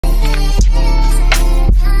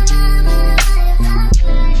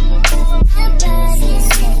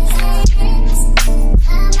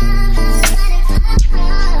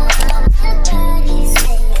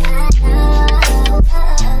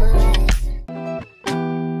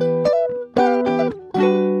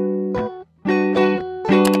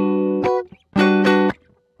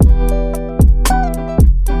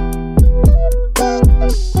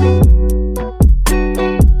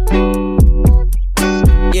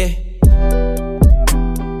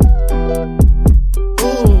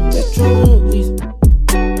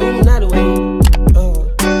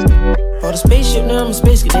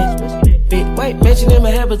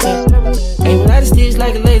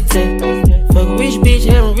rich bitch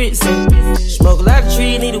having rich sex. Smoke a lot of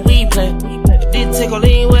trees, need a weed plant. Did take a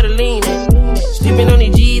lean where the lean at. Sleeping on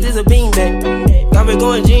these G's is a beanbag. Got me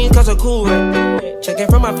going jeans cause I'm cool, right? Checking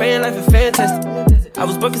from my fan life is fantastic. I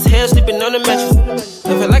was broke as hell sleeping on the mattress.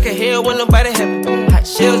 Feel like a hell when nobody happy. Hot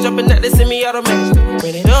shells jumping out, they send me automatics.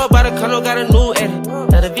 Ran it up by the condo, got a new edit.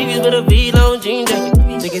 Now the VV's with a V-long jean jacket.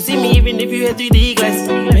 They can see me even if you had 3D glasses.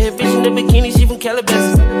 Bad bitch in the bikini, she from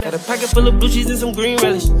Calabasas. Got a pocket full of blue cheese and some green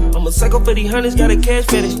relish. I'm a psycho for these hunters, got a cash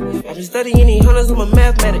fetish. I've been studying these hunters, I'm a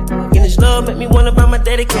mathematic. Getting this love make me wanna buy my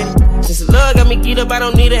dedicated. Since the love got me geeked up, I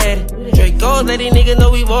don't need a head. Drake gold, let these niggas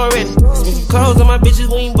know we've already. Spend some clothes on my bitches,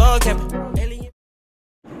 we ain't ball capping.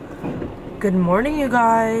 Good morning, you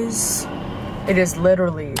guys. It is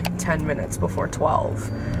literally 10 minutes before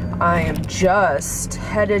 12. I am just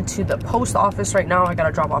headed to the post office right now. I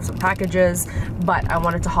gotta drop off some packages, but I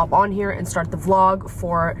wanted to hop on here and start the vlog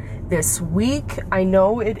for this week. I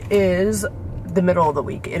know it is the middle of the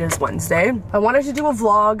week. It is Wednesday. I wanted to do a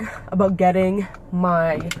vlog about getting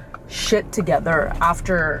my shit together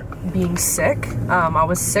after being sick. I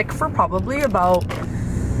was sick for probably about,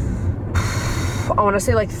 I want to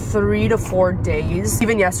say like 3 to 4 days.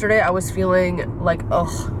 Even yesterday I was feeling like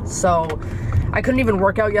ugh, so I couldn't even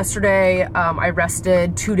work out yesterday. I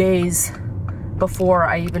rested 2 days before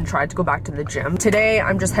I even tried to go back to the gym. Today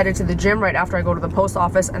I'm just headed to the gym right after I go to the post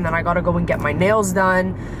office, and then I gotta go and get my nails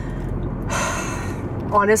done.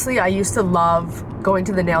 Honestly, I used to love going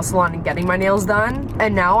to the nail salon and getting my nails done,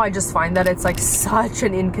 and now I just find that it's like such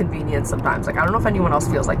an inconvenience sometimes. Like, I don't know if anyone else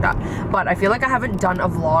feels like that, but I feel like I haven't done a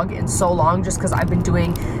vlog in so long just because I've been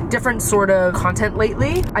doing different sort of content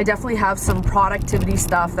lately. I definitely have some productivity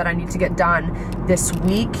stuff that I need to get done this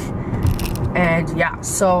week. And yeah,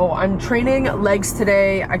 so I'm training legs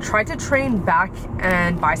today. I tried to train back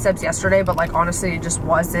and biceps yesterday, but like honestly, it just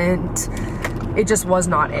was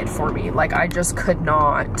not it for me. Like, I just could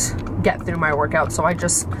not get through my workout, so I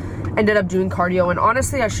just ended up doing cardio. And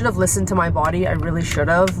honestly, I should have listened to my body. I really should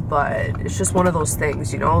have, but it's just one of those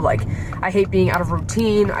things, you know? Like, I hate being out of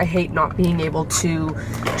routine. I hate not being able to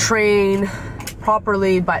train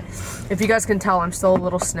properly, but if you guys can tell, I'm still a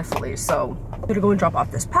little sniffly, so I'm gonna go and drop off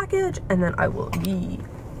this package and then I will be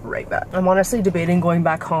right back. I'm honestly debating going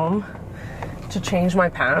back home to change my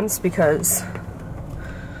pants because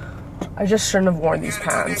I just shouldn't have worn these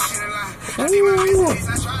pants. Ooh.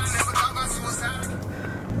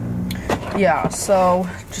 Yeah, so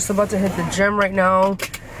just about to hit the gym right now.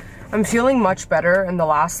 I'm feeling much better, and the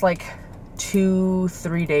last like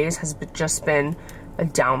 2-3 days has just been a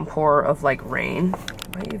downpour of like rain.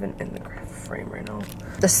 Am I even in the frame right now?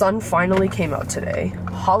 The sun finally came out today.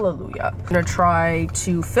 Hallelujah. I'm gonna try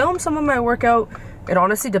to film some of my workout. It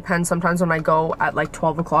honestly depends. Sometimes when I go at like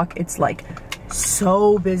 12 o'clock, it's like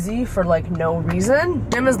so busy for like no reason.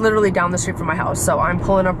 Gym is literally down the street from my house, so I'm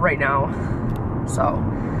pulling up right now. So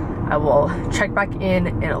I will check back in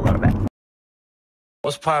a little bit.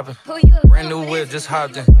 What's poppin'? Brand new whip, just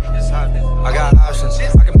hopped in. I got options.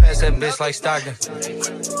 I can pass that bitch like Stockton.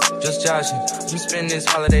 Just joshing. I'm spending this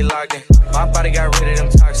holiday locked in. My body got rid of them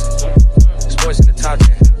toxins. Sports in the top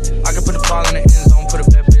 10. I can put the ball in the end zone, put a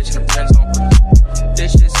bad bitch in the friend zone.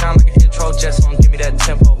 This shit sound like an intro jet song. Give me that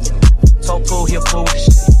tempo. Told Pooh, he a fool with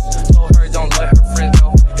the shit. Told her, don't let her friends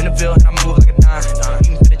know. In the building, I move like a dime.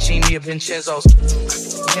 Eating fettuccine at Vincenzo's.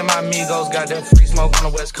 Me and my amigos got that free smoke on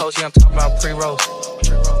the West Coast. Yeah, I'm talking about pre-rolls.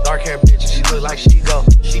 Dark hair bitch, she look like she go.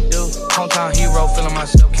 She do. Hometown hero, feeling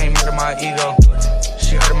myself, can't murder my ego.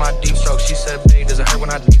 She heard of my deep stroke. She said, babe, does it hurt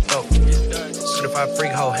when I deep throat? Certified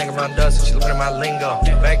freak hoe, hang around dust, and she looking at my lingo.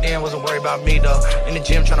 Back then, wasn't worried about me though. In the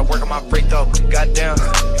gym, trying to work on my freak though. Goddamn.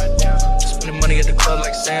 Spending money at the club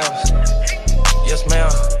like Sam's. Yes,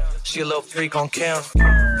 ma'am. She a little freak on cam.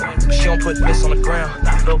 She don't put this on the ground.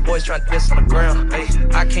 Little boys try to diss on the ground. Hey,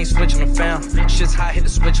 I can't switch on the fam. Shit's hot, hit the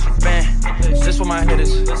switch on the fan. This what my head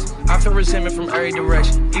is. I feel resentment from every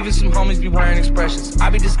direction. Even some homies be wearing expressions. I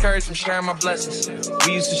be discouraged from sharing my blessings.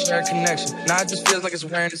 We used to share a connection. Now it just feels like it's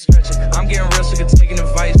wearing and stretching. I'm getting real sick of taking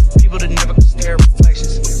advice from people that never can stare at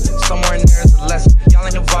reflections. Somewhere in there is a lesson. Y'all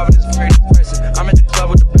ain't involved in this, very depressing. I'm at the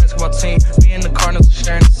club with the basketball team. Me and the Cardinals are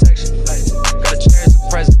sharing the section. Gotta cherish the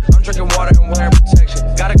present. I'm drinking water and wearing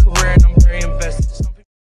protection. Got a career and I'm very invested.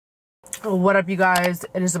 What up, you guys?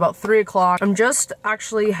 It is about 3 o'clock. I'm just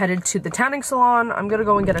actually headed to the tanning salon. I'm gonna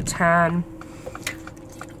go and get a tan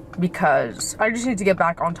because I just need to get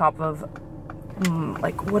back on top of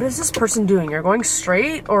like, what is this person doing? You're going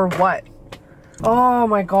straight or what? Oh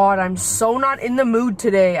my god, I'm so not in the mood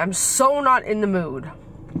today. I'm so not in the mood.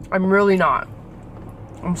 I'm really not.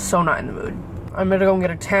 I'm so not in the mood. I'm gonna go and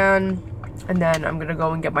get a tan, and then I'm gonna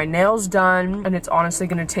go and get my nails done, and it's honestly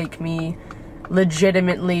gonna take me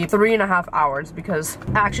legitimately 3.5 hours because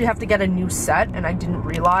I actually have to get a new set and I didn't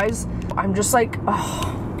realize. I'm just like,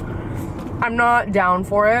 oh, I'm not down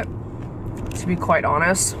for it, to be quite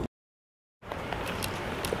honest.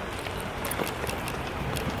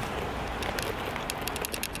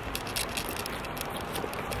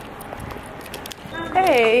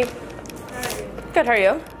 Hey. Hi. Good, how are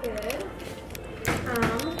you? Good.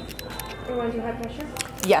 You want to do high pressure?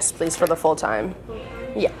 Yes, please, for the full time. Full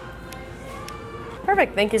time? Yeah.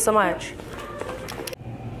 Perfect, thank you so much.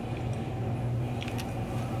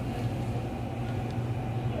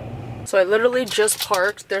 So I literally just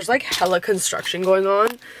parked. There's like hella construction going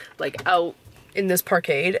on, like out in this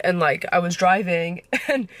parkade, and like I was driving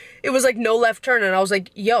and it was like no left turn, and I was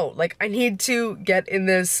like, yo, like I need to get in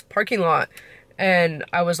this parking lot. And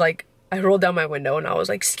I was like, I rolled down my window and I was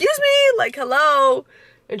like, excuse me, like hello.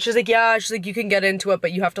 And she's like, yeah, she's like, you can get into it,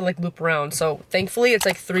 but you have to like loop around. So thankfully it's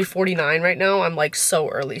like 3:49 right now. I'm like so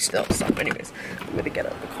early still. So anyways, I'm gonna get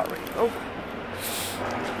out of the car right now.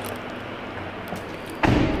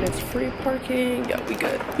 And it's free parking. Yeah, we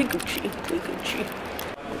good. We Gucci. We Gucci.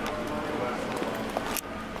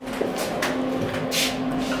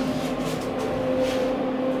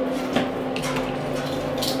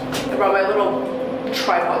 I brought my little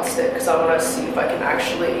tripod stick because I want to see if I can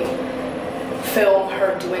actually film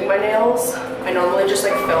her doing my nails. I normally just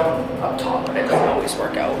like film up top, but it doesn't always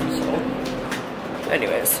work out. So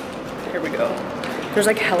anyways, here we go. There's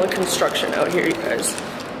like hella construction out here, you guys.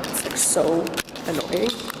 It's like so annoying.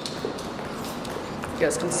 You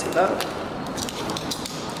guys can see that.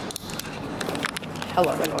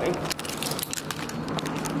 Hella annoying.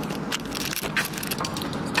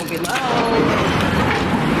 It's gonna be loud.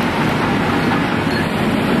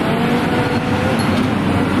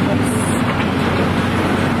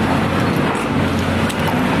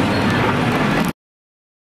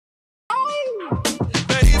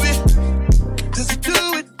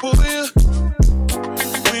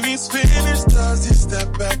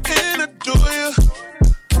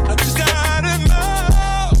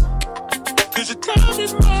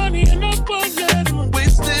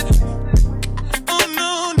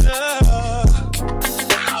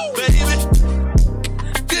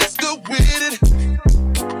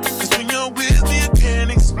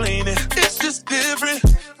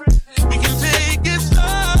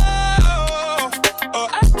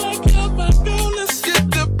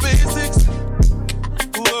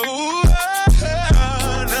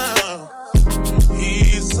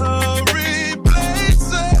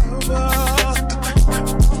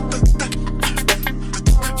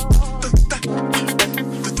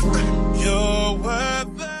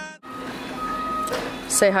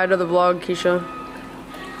 Say hi to the vlog, Keisha.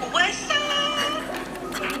 What's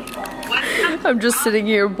up? I'm just sitting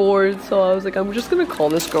here bored, so I was like, I'm just gonna call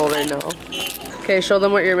this girl right now. Okay, show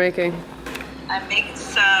them what you're making. I'm making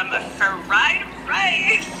some fried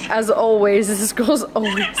rice. As always, this girl's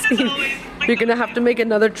always You're gonna have to make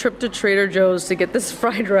another trip to Trader Joe's to get this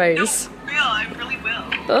fried rice. No, for real, I really will.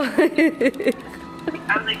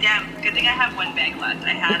 I was like, damn, good thing I have one bag left.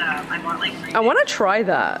 I bought like 3 I wanna try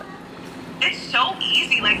that. It's so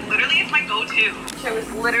easy, like literally it's my go-to. I was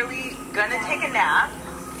literally gonna take a nap.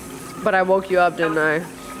 But I woke you up, didn't I?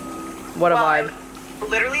 What a vibe. I was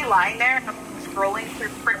literally lying there, scrolling through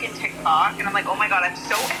freaking TikTok, and I'm like, oh my god, I'm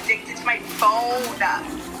so addicted to my phone.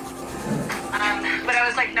 But I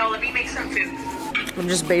was like, no, let me make some food. I'm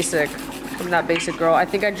just basic. I'm that basic girl. I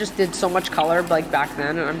think I just did so much color like back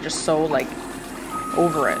then, and I'm just so like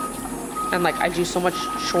over it. And like I do so much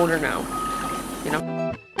shorter now, you know?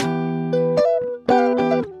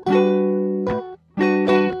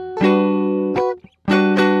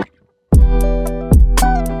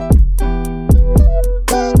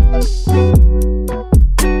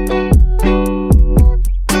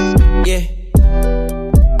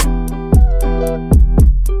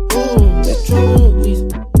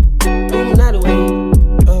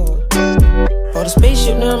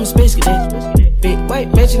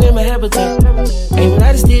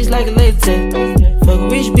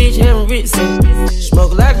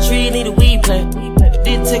 Smoke a lot of trees, need a weed plant.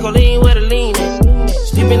 Did take a lean where the lean at.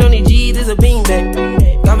 Sleeping on these G's is a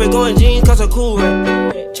beanbag. Got me going jeans cause I'm cool,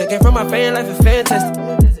 right? Checking from my fan life is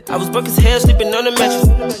fantastic. I was broke as hell sleeping on the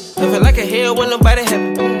mattress. I feel like a hell when nobody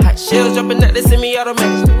happy. Hot shells jumping out, they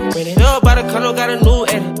semi-automatic. Ran it up by the condo, got a new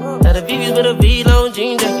edit. Now the VVs with a V-long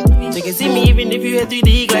jean jacket. They can see me even if you had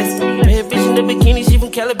 3D glasses. Bad bitch in the bikini, she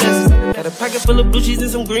from Calabasas. Got a pocket full of blue cheese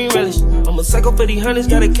and some green relish. I'm a psycho for these hunters,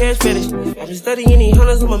 got a cash fetish. I've been studying these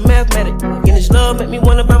hunters, I'm a mathematic. Getting this love make me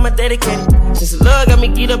wanna buy my dedicated. Since the love got me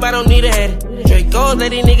geeked up, I don't need a head. Drake gold,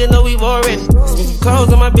 let these niggas know we've already. Smoking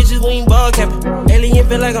clothes on my bitches, we ain't ball capping. Alien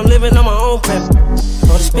feel like I'm living on my own planet.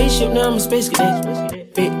 On the spaceship, now I'm a space cadet.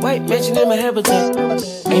 Big white mansion in my habitat.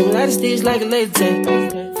 Aim a lot of sticks like a laser tag.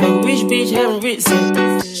 Fuck a rich bitch, having rich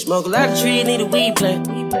sex. Smoke a lot of trees, need a weed plant.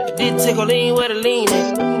 Did tickle lean where the lean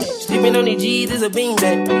at. Sleeping on these G's is a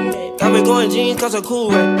beanbag. Got me going jeans cause I'm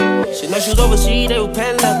cool, right? She know she was overseas, they were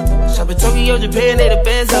pan level. Shopping Tokyo, Japan, they the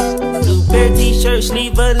best ever. Blue bear t-shirt,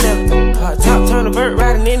 sleeve button level. Hot top, turn a vert,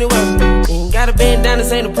 riding anywhere. Ain't got a band down,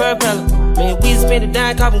 this ain't a propeller. Man, we spend a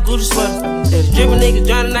dime, copping Gucci sweaters. There's a drippin' niggas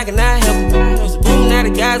drowning, I cannot help them. Used to boom, now the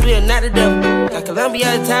guys, we are not the devil. Got Colombia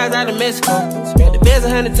ties out of Mexico. Spent the beds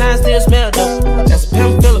 100 times, still smell dope. Got some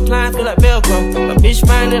pimp, feel applying, feel like Velcro. My bitch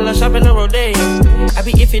fine and love shopping on Rodeo. I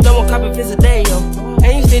be if you don't want copy, visit day, yo.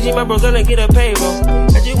 Ain't stingy, my bro gonna get a payroll.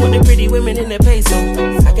 I just want the pretty women in the peso.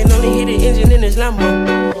 I can only hit the engine in this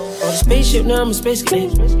Lambo. On the spaceship, now I'm a space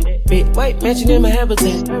cadet. Big white mansion in my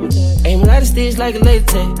habitat. Aim a lot of sticks like a laser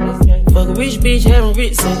tag. Fuck a rich bitch, having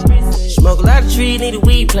rich sex. Smoke a lot of trees, need a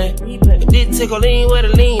weed plant. Did tickle lean where the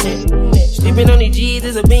lean at. Sleeping on these G's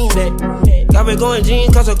is a beanbag. Got me going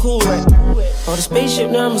jeans cause I'm cool, right? On the spaceship,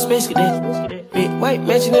 now I'm a space cadet. Big white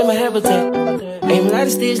mansion in my habitat. Aim a lot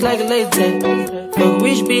of sticks like a laser tag. Fuck a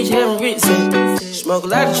rich bitch, having rich sex. Smoke a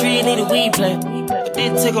lot of trees, need a weed plant.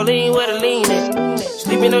 Did tickle lean where the lean at.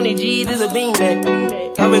 Sleeping on these G's is a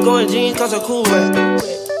beanbag. Got me going jeans cause I'm cool, right?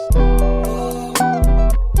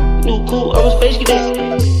 New cool, I'm a space cadet.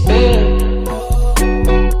 Yeah.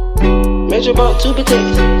 Metro bought 2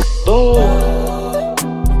 potatoes. Boom.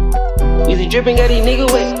 Weezy dripping, got these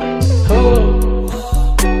niggas wet.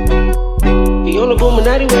 He on the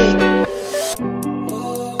Boominati way.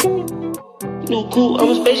 New cool, I'm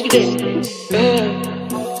a space cadet. Yeah.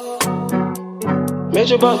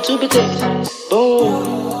 Metro bought 2 potatoes.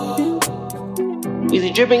 Boom.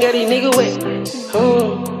 Weezy dripping, got these niggas wet.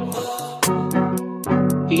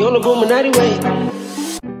 He on the Boominati way.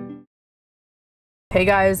 Hey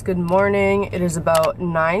guys, good morning. It is about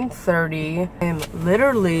 9:30. I'm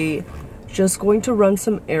literally just going to run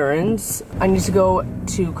some errands. I need to go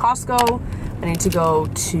to Costco. I need to go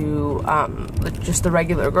to just the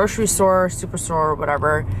regular grocery store, superstore,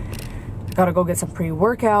 whatever. Gotta go get some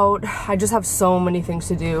pre-workout. I just have so many things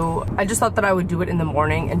to do. I just thought that I would do it in the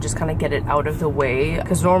morning and just kind of get it out of the way,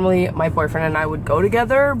 because normally my boyfriend and I would go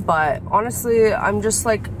together, but honestly I'm just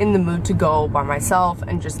like in the mood to go by myself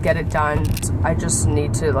and just get it done. I just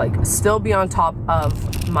need to like still be on top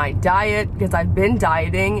of my diet, because I've been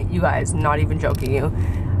dieting, you guys, not even joking you.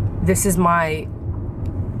 This is my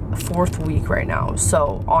 4th week right now.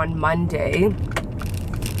 So on Monday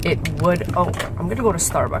it would, oh, I'm gonna go to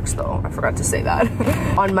Starbucks though, I forgot to say that.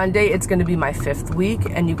 On Monday it's gonna be my 5th week,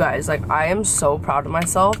 and you guys, like, I am so proud of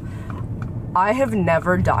myself. I have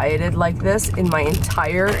never dieted like this in my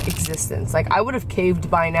entire existence. Like, I would have caved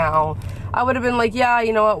by now. I would have been like, yeah,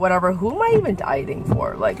 you know what, whatever, who am I even dieting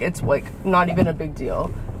for? Like, it's like not even a big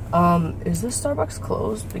deal. Is this Starbucks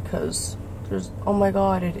closed? Because there's, oh my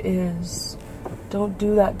god, it is. Don't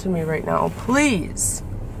do that to me right now, please.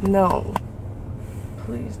 No.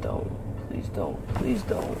 Please don't, please don't, please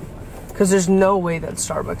don't. Because there's no way that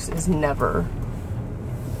Starbucks is never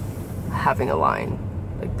having a line.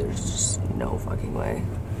 Like, there's just no fucking way.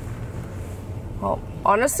 Well,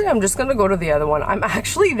 honestly, I'm just gonna go to the other one. I'm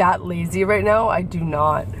actually that lazy right now. I do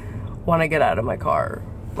not want to get out of my car.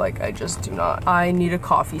 Like, I just do not. I need a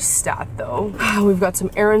coffee stat though. We've got some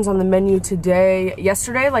errands on the menu today.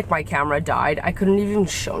 Yesterday, like, my camera died. I couldn't even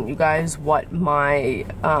show you guys what my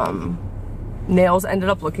nails ended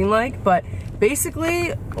up looking like, but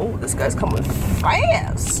basically, oh, this guy's coming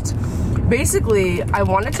fast. Basically, I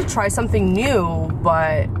wanted to try something new,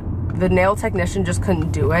 but the nail technician just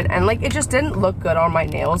couldn't do it, and like, it just didn't look good on my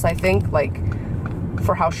nails, I think, like,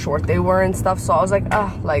 for how short they were and stuff. So I was like,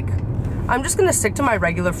 like, I'm just gonna stick to my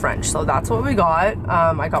regular French. So that's what we got.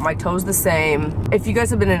 I got my toes the same. If you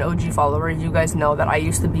guys have been an OG follower, you guys know that I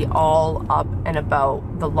used to be all up and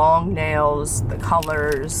about the long nails, the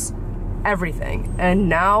colors, everything, and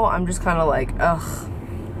now I'm just kind of like, ugh,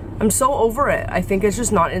 I'm so over it. I think it's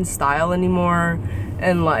just not in style anymore,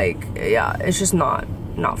 and like, yeah, it's just not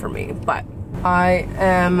for me. But I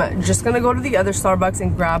am just gonna go to the other Starbucks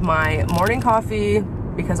and grab my morning coffee,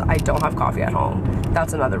 because I don't have coffee at home.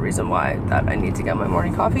 That's another reason why that I need to get my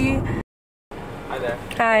morning coffee. I there.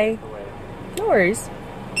 Hi. No worries.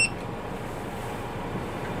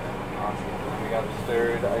 Awesome. We got the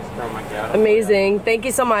stirred iced caramel macchiato. Amazing. Thank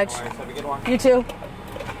you so much. No worries. Have a good one. You too.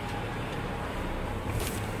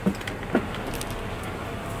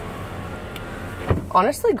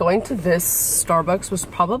 Honestly, going to this Starbucks was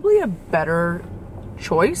probably a better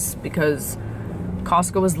choice because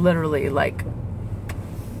Costco was literally like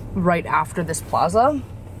right after this plaza.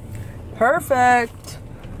 Perfect.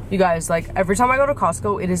 You guys, like every time I go to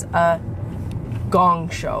Costco, it is a gong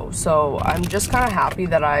show. So I'm just kind of happy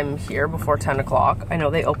that I'm here before 10 o'clock. I know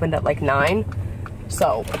they opened at like 9.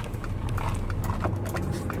 So,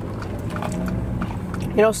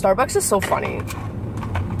 you know, Starbucks is so funny.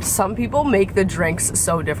 Some people make the drinks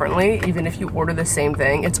so differently. Even if you order the same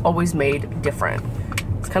thing, it's always made different.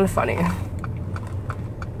 It's kind of funny.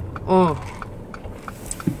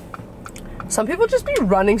 Some people just be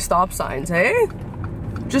running stop signs, hey?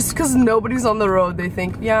 Just because nobody's on the road, they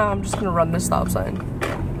think, yeah, I'm just gonna run this stop sign.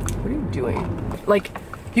 What are you doing? Like,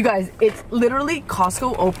 you guys, it's literally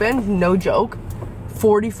Costco opened, no joke,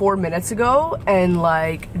 44 minutes ago, and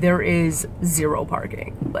like, there is 0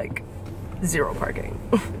 parking. Like, 0 parking.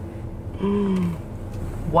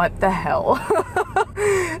 What the hell?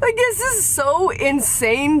 Like, this is so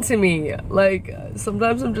insane to me. Like,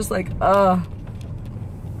 sometimes I'm just like,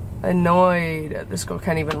 annoyed. This girl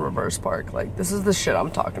can't even reverse park. Like, this is the shit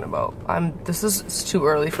I'm talking about. It's too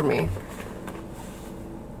early for me.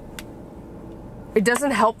 It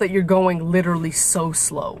doesn't help that you're going literally so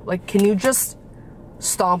slow. Like, can you just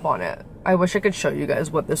stomp on it? I wish I could show you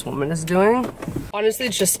guys what this woman is doing. Honestly,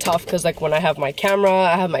 it's just tough because like when I have my camera,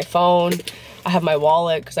 I have my phone, I have my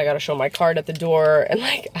wallet because I gotta show my card at the door, and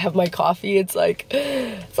like I have my coffee. It's like,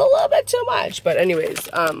 it's a little bit too much. But anyways,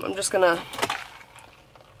 I'm just gonna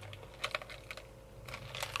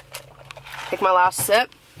take my last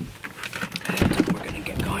sip. We're gonna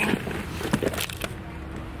get going.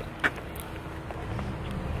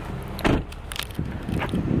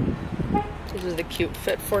 This is the cute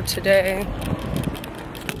fit for today.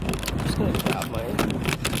 I'm just gonna grab my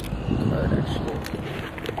card actually.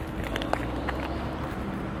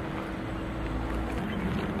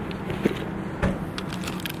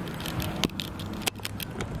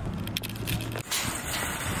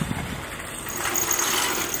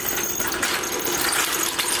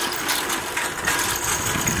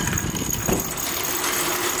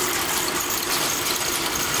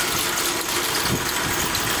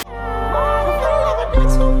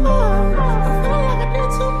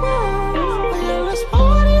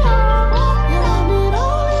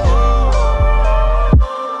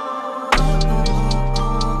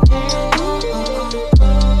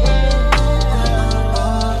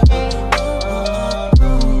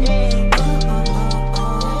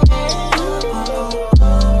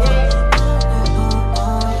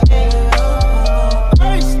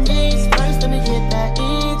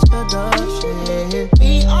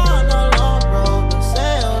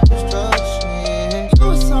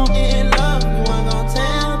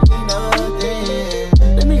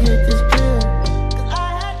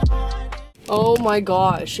 Oh my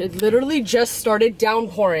gosh, it literally just started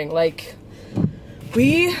downpouring. Like,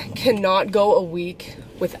 we cannot go a week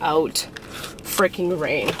without freaking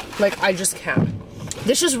rain. Like, I just can't.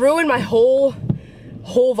 This just ruined my whole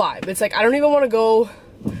vibe. It's like, I don't even want to go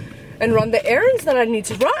and run the errands that I need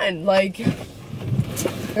to run. Like,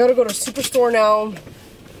 I gotta go to Superstore now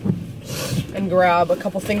and grab a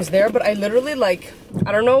couple things there. But I literally, like,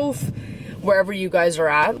 I don't know if wherever you guys are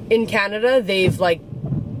at, in Canada, they've like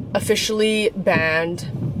officially banned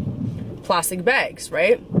plastic bags,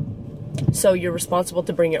 right? So you're responsible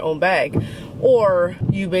to bring your own bag, or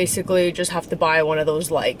you basically just have to buy one of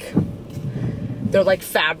those, like, they're like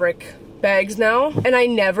fabric bags now. And I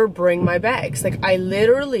never bring my bags. Like, I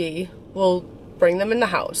literally will bring them in the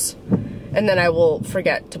house and then I will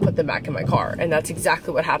forget to put them back in my car. And that's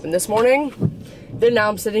exactly what happened this morning. Then now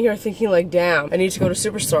I'm sitting here thinking like, damn, I need to go to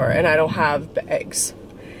Superstore and I don't have bags.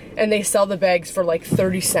 And they sell the bags for like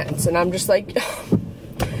 30 cents. And I'm just like,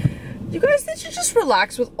 you guys need to just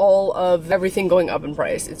relax with all of everything going up in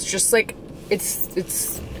price. It's just like,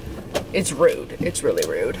 it's rude. It's really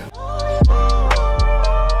rude.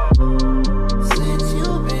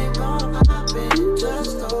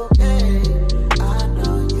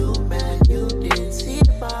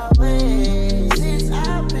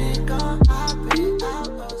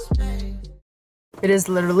 It is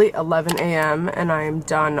literally 11 a.m. and I am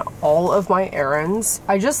done all of my errands.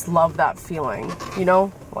 I just love that feeling, you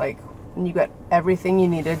know, like when you get everything you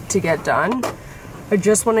needed to get done. I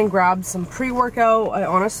just went and grabbed some pre-workout. I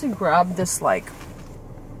honestly grabbed this, like,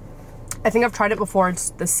 I think I've tried it before.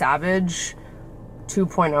 It's the Savage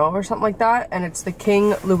 2.0 or something like that, and it's the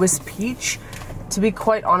King Louis Peach. To be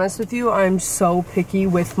quite honest with you, I'm so picky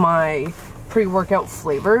with my pre-workout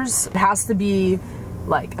flavors. It has to be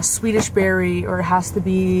like a Swedish berry, or it has to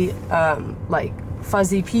be like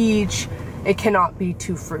fuzzy peach. It cannot be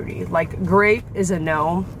too fruity. Like grape is a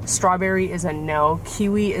no, strawberry is a no,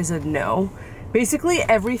 kiwi is a no. Basically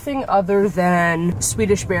everything other than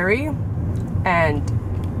Swedish berry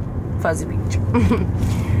and fuzzy peach.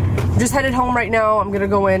 I'm just headed home right now. I'm gonna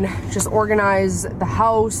go in, just organize the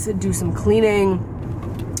house, do some cleaning.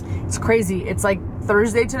 It's crazy. It's like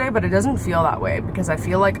Thursday today, but it doesn't feel that way because I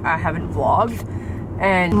feel like I haven't vlogged.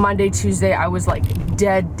 And Monday, Tuesday, I was like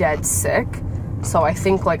dead sick. So I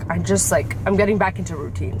think like I'm getting back into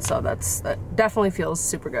routine. So that definitely feels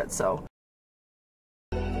super good. So.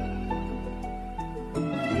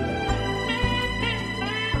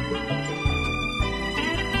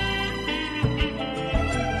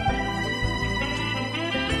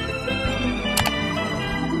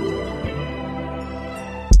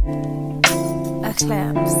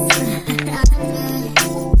 Claps.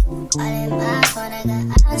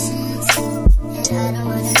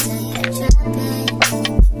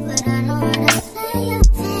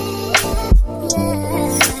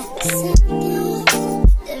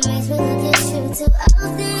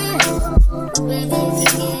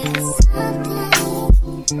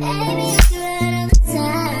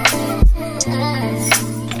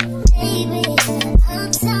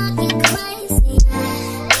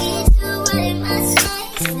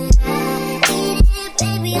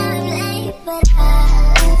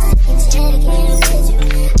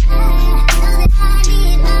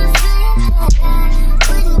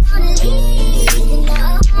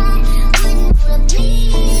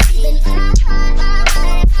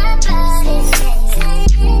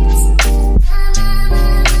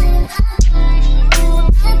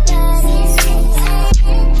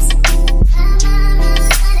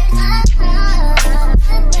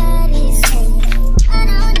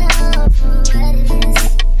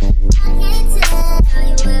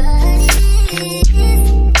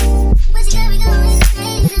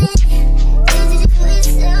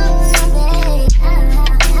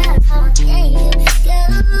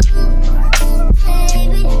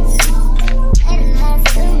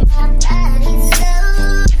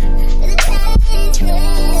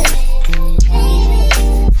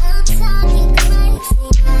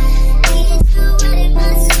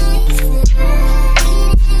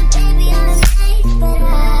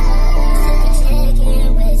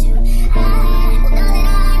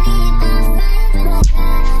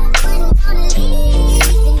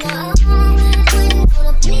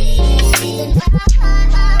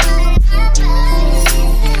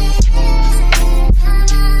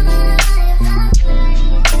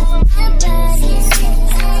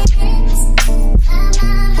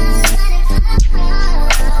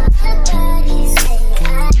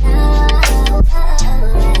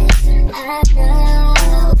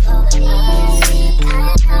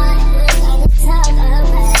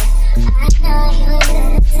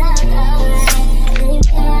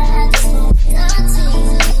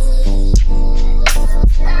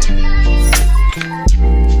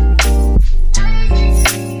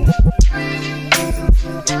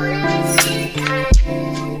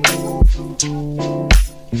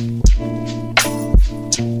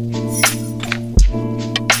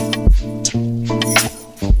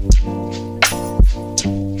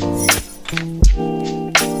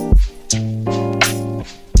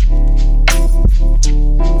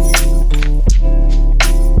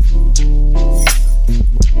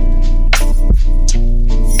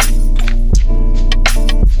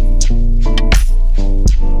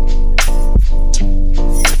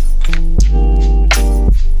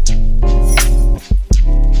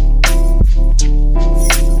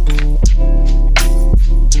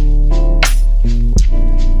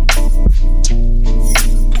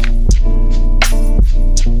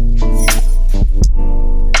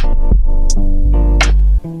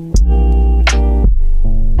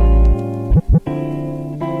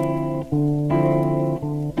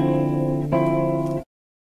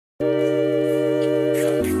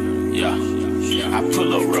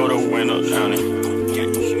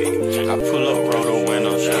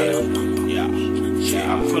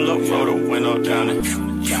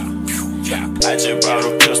 I just bought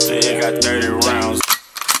a pistol, it got 30 rounds.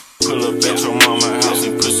 Pull up at your mama house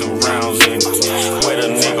and put some rounds in it. Wait a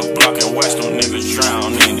nigga block and watch them niggas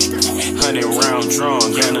drown in it. 100 round drum,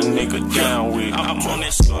 got a nigga down with it. I'm on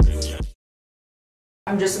that story.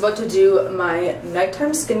 I'm just about to do my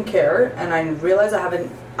nighttime skincare, and I realize I haven't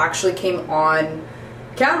actually came on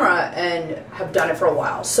camera and have done it for a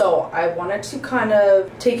while. So I wanted to kind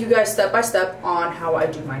of take you guys step by step on how I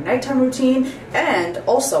do my nighttime routine. And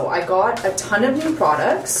also I got a ton of new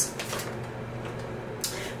products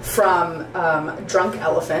from Drunk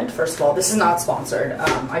Elephant. First of all, this is not sponsored.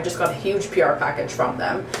 I just got a huge PR package from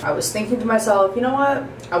them. I was thinking to myself, you know what?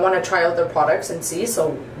 I want to try out their products and see,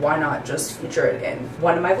 so why not just feature it in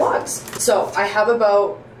one of my vlogs? So I have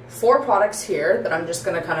about 4 products here that I'm just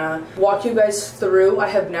gonna kind of walk you guys through. I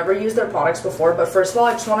have never used their products before, but first of all,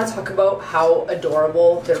 I just want to talk about how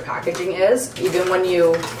adorable their packaging is. Even when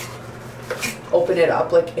you open it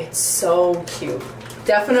up, like, it's so cute.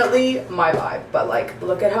 Definitely my vibe, but like,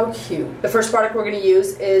 look at how cute. The first product we're gonna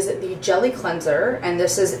use is the Jelly Cleanser, and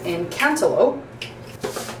this is in Cantaloupe.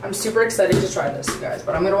 I'm super excited to try this, you guys,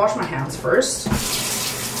 but I'm gonna wash my hands first.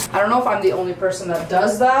 I don't know if I'm the only person that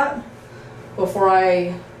does that before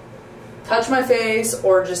I touch my face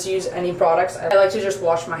or just use any products. I like to just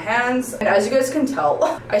wash my hands. And as you guys can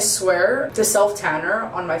tell, I swear the self-tanner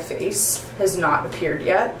on my face has not appeared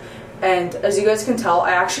yet. And as you guys can tell,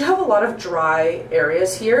 I actually have a lot of dry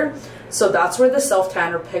areas here. So that's where the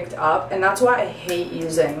self-tanner picked up. And that's why I hate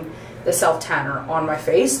using the self-tanner on my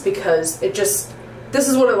face, because it just, this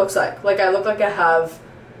is what it looks like. Like, I look like I have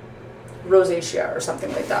rosacea or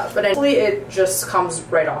something like that. But hopefully it just comes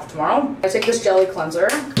right off tomorrow. I take this Jelly Cleanser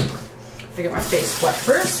to get my face wet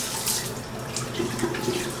first.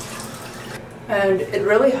 And it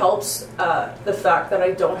really helps the fact that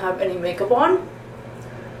I don't have any makeup on.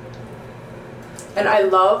 And I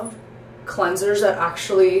love cleansers that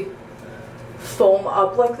actually foam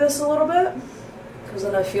up like this a little bit, because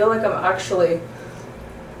then I feel like I'm actually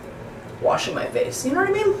washing my face, you know what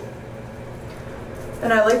I mean?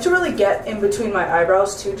 And I like to really get in between my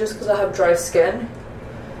eyebrows too, just because I have dry skin.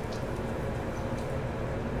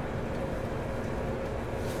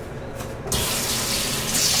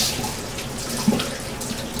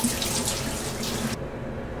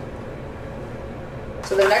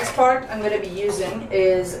 So the next product I'm going to be using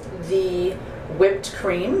is the whipped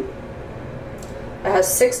cream. It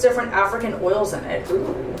has 6 different African oils in it.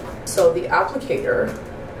 Ooh. So the applicator,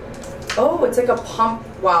 oh, it's like a pump.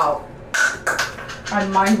 Wow,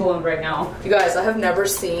 I'm mind blown right now. You guys, I have never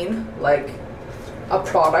seen like a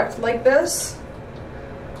product like this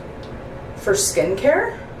for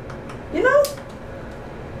skincare, you know?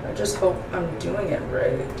 I just hope I'm doing it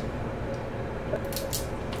right.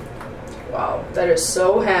 Wow, that is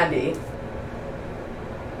so handy.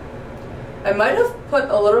 I might have put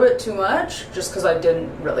a little bit too much just because I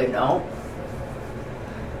didn't really know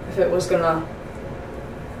if it was gonna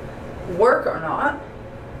work or not.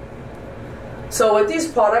 So with these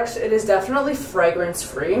products, it is definitely fragrance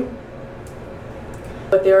free,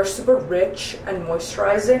 but they are super rich and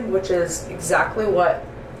moisturizing, which is exactly what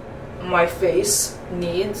my face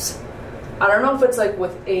needs. I don't know if it's like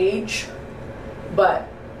with age, but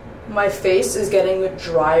my face is getting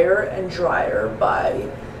drier and drier by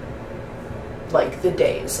like the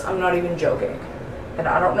days. I'm not even joking. And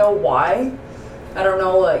I don't know why. I don't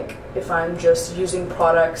know, like, if I'm just using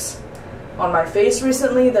products on my face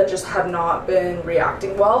recently that just have not been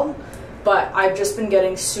reacting well, but I've just been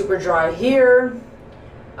getting super dry here,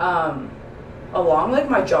 along like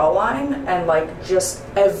my jawline, and like just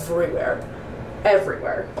everywhere. I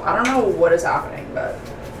don't know what is happening, but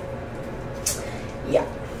yeah.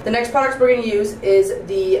 The next product we're going to use is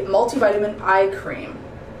the multivitamin eye cream.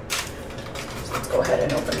 So let's go ahead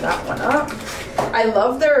and open that one up. I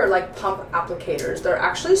love their like pump applicators. They're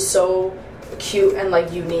actually so cute and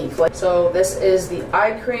like unique. Like, so this is the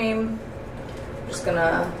eye cream. I'm just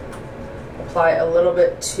gonna apply a little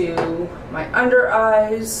bit to my under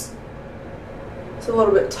eyes. It's a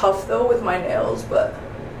little bit tough though with my nails, but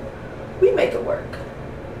we make it work.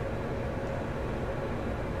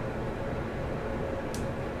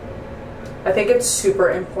 I think it's super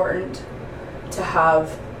important to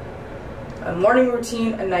have a morning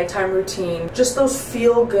routine, a nighttime routine, just those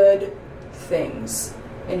feel-good things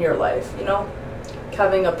in your life, you know?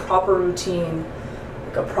 Having a proper routine,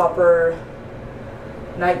 like a proper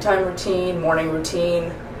nighttime routine, morning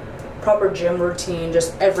routine, proper gym routine,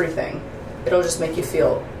 just everything. It'll just make you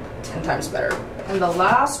feel 10 times better. And the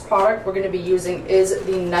last product we're going to be using is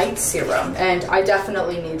the night serum, and I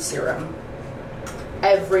definitely need serum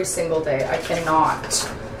every single day. I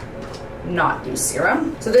cannot not use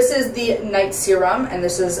serum. So this is the night serum, and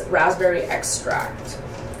this is raspberry extract.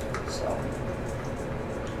 So,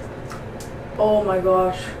 oh my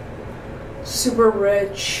gosh, super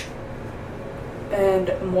rich and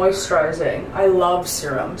moisturizing. I love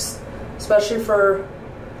serums, especially for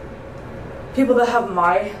people that have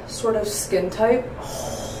my sort of skin type.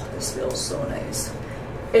 Oh, this feels so nice.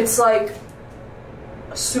 It's like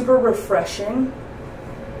super refreshing.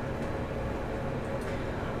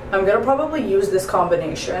 I'm gonna probably use this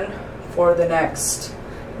combination for the next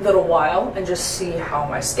little while and just see how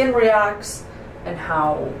my skin reacts and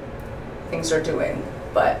how things are doing.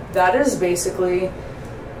 But that is basically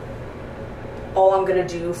all I'm gonna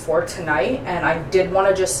do for tonight, and I did want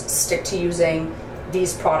to just stick to using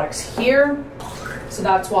these products here, so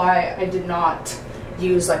that's why I did not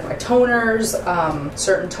use like my toners,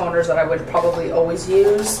 certain toners that I would probably always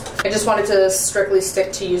use. I just wanted to strictly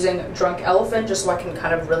stick to using Drunk Elephant just so I can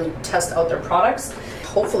kind of really test out their products.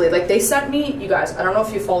 Hopefully, like they sent me, you guys, I don't know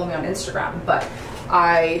if you follow me on Instagram, but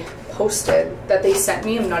I posted that they sent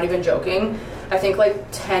me, I'm not even joking, I think like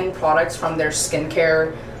 10 products from their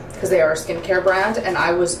skincare, because they are a skincare brand, and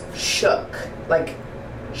I was shook, like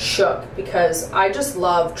shook, because I just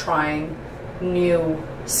love trying new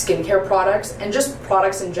skincare products and just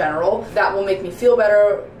products in general that will make me feel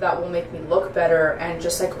better, that will make me look better, and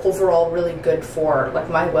just like overall really good for like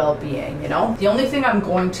my well-being, you know? The only thing I'm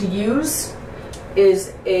going to use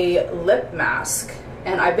is a lip mask,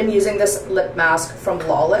 and I've been using this lip mask from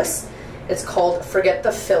Lawless. It's called Forget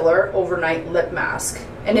the Filler Overnight Lip Mask,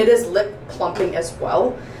 and it is lip plumping as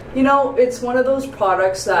well. You know, it's one of those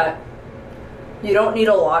products that you don't need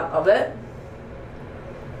a lot of it.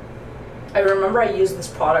 I remember I used this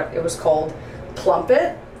product, it was called Plump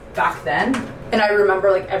It back then, and I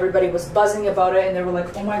remember like everybody was buzzing about it and they were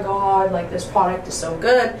like, oh my god, like this product is so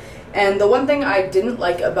good. And the one thing I didn't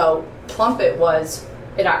like about Plump It was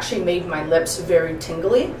it actually made my lips very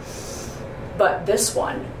tingly, but this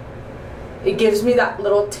one, it gives me that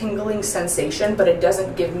little tingling sensation, but it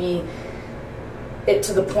doesn't give me it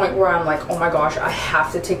to the point where I'm like, oh my gosh, I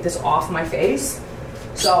have to take this off my face.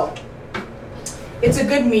 So it's a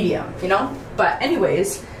good medium, you know? But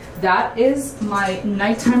anyways, that is my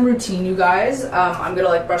nighttime routine, you guys. I'm gonna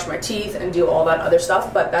like brush my teeth and do all that other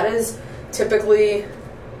stuff, but that is typically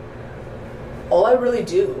all I really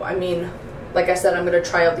do. I mean, like I said, I'm gonna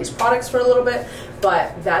try out these products for a little bit,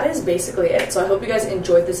 but that is basically it. So I hope you guys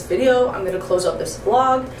enjoyed this video. I'm gonna close out this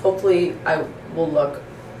vlog. Hopefully I will look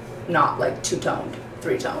not like two-toned,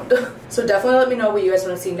 three-toned. So definitely let me know what you guys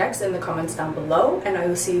want to see next in the comments down below, and I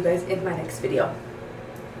will see you guys in my next video.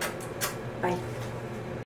 Bye.